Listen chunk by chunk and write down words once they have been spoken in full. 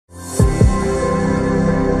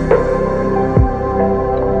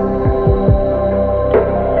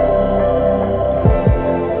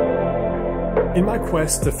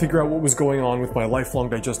quest to figure out what was going on with my lifelong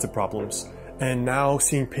digestive problems, and now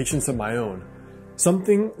seeing patients of my own,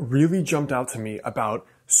 something really jumped out to me about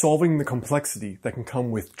solving the complexity that can come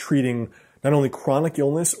with treating not only chronic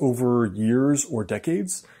illness over years or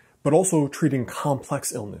decades, but also treating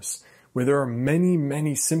complex illness, where there are many,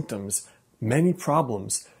 many symptoms, many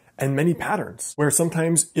problems, and many patterns, where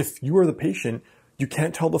sometimes if you are the patient, you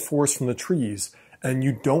can't tell the forest from the trees, and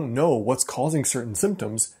you don't know what's causing certain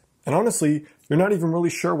symptoms, and honestly, you're not even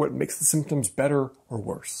really sure what makes the symptoms better or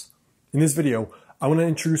worse. In this video, I want to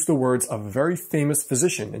introduce the words of a very famous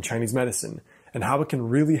physician in Chinese medicine, and how it can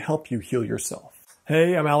really help you heal yourself.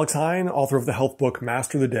 Hey, I'm Alex Hein, author of the health book,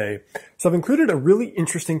 Master the Day. So I've included a really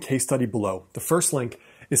interesting case study below. The first link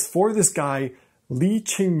is for this guy, Li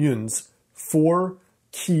Qingyun's 4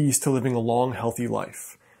 keys to living a long, healthy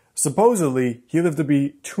life. Supposedly, he lived to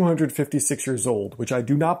be 256 years old, which I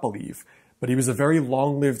do not believe, but he was a very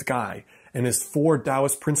long-lived guy, and his 4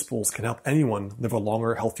 Taoist principles can help anyone live a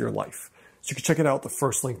longer, healthier life. So you can check it out, the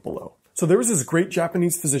first link below. So there was this great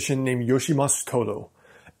Japanese physician named Yoshimasu Todo,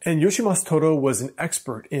 and Yoshimasu Todo was an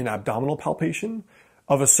expert in abdominal palpation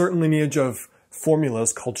of a certain lineage of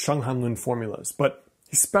formulas called Shanghanlun formulas, but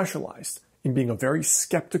he specialized in being a very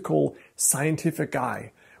skeptical, scientific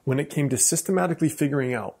guy when it came to systematically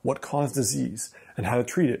figuring out what caused disease and how to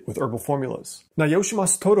treat it with herbal formulas. Now,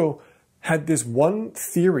 Yoshimasu Todo had this one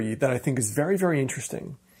theory that I think is very, very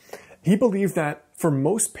interesting. He believed that for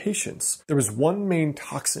most patients, there was one main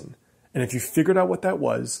toxin, and if you figured out what that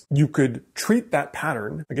was, you could treat that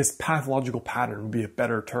pattern. I guess pathological pattern would be a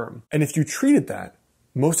better term. And if you treated that,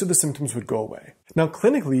 most of the symptoms would go away. Now,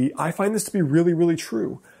 clinically, I find this to be really, really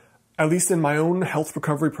true. At least in my own health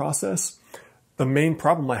recovery process, the main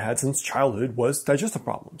problem I had since childhood was digestive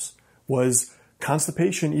problems, was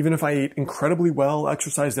constipation. Even if I ate incredibly well,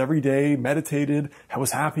 exercised every day, meditated, I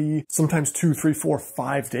was happy, sometimes 2, 3, 4,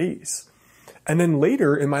 5 days. And then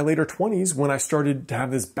later, in my later 20s, when I started to have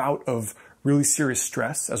this bout of really serious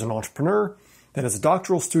stress as an entrepreneur, then as a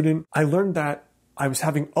doctoral student, I learned that I was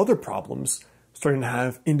having other problems, starting to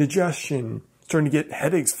have indigestion, starting to get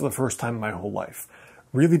headaches for the first time in my whole life,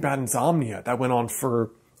 really bad insomnia that went on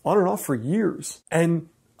and off for years. And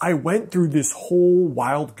I went through this whole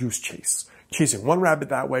wild goose chase, chasing one rabbit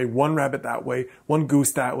that way, one rabbit that way, one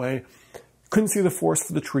goose that way. Couldn't see the forest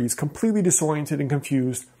for the trees, completely disoriented and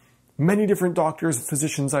confused. Many different doctors and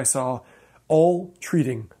physicians I saw, all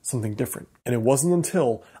treating something different. And it wasn't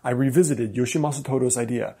until I revisited Yoshimasu Todo's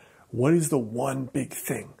idea, what is the one big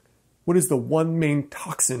thing? What is the one main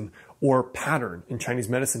toxin or pattern in Chinese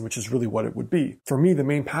medicine, which is really what it would be? For me, the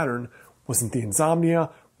main pattern wasn't the insomnia,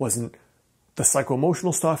 wasn't the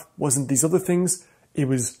psycho-emotional stuff, wasn't these other things. It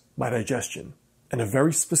was my digestion and a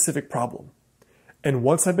very specific problem. And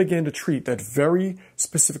once I began to treat that very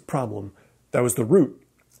specific problem, that was the root,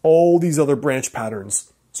 all these other branch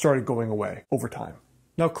patterns started going away over time.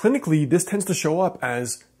 Now, clinically, this tends to show up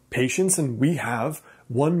as patients, and we have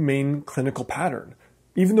one main clinical pattern.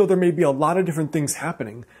 Even though there may be a lot of different things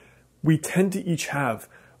happening, we tend to each have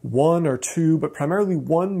 1 or 2, but primarily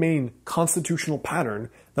one main constitutional pattern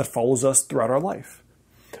that follows us throughout our life.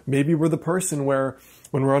 Maybe we're the person where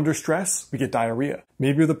when we're under stress, we get diarrhea.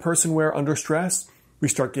 Maybe we're the person where under stress, we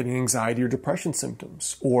start getting anxiety or depression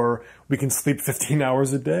symptoms, or we can sleep 15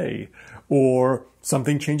 hours a day, or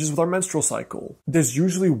something changes with our menstrual cycle. There's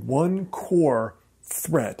usually one core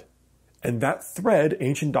thread, and that thread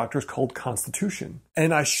ancient doctors called constitution.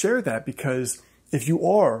 And I share that because if you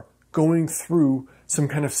are going through some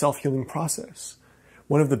kind of self-healing process,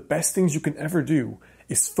 one of the best things you can ever do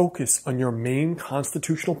is focus on your main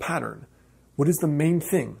constitutional pattern. What is the main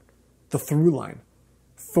thing? The through line.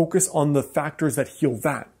 Focus on the factors that heal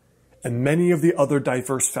that, and many of the other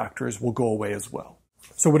diverse factors will go away as well.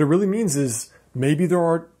 So what it really means is maybe there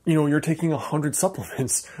are, you're taking 100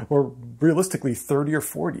 supplements, or realistically 30 or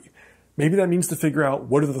 40. Maybe that means to figure out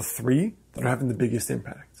what are the 3 that are having the biggest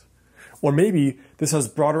impact. Or maybe this has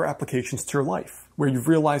broader applications to your life, where you've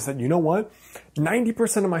realized that,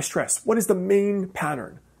 90% of my stress, what is the main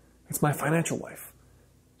pattern? It's my financial life.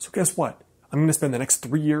 So guess what? I'm going to spend the next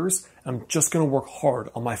 3 years, and I'm just going to work hard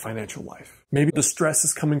on my financial life. Maybe the stress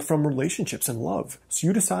is coming from relationships and love. So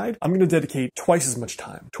you decide, I'm going to dedicate twice as much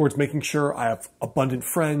time towards making sure I have abundant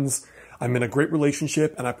friends, I'm in a great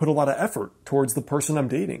relationship, and I put a lot of effort towards the person I'm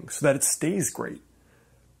dating so that it stays great.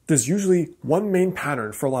 There's usually one main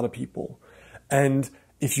pattern for a lot of people. And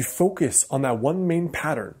if you focus on that one main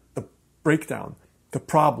pattern, the breakdown, the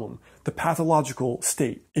problem, the pathological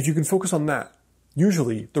state, if you can focus on that,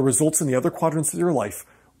 usually the results in the other quadrants of your life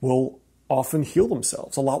will often heal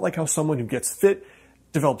themselves. A lot like how someone who gets fit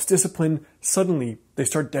develops discipline, suddenly they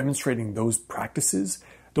start demonstrating those practices,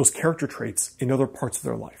 those character traits in other parts of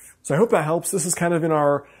their life. So I hope that helps. This is kind of in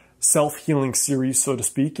our self-healing series, so to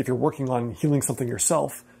speak. If you're working on healing something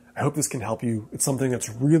yourself, I hope this can help you. It's something that's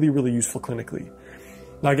really, really useful clinically.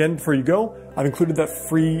 Now again, before you go, I've included that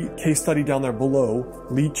free case study down there below,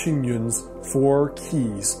 Lee Ching-yun's 4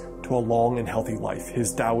 keys to a long and healthy life,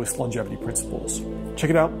 his Taoist longevity principles.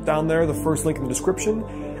 Check it out down there, the first link in the description.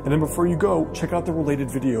 And then before you go, check out the related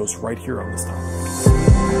videos right here on this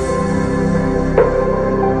topic.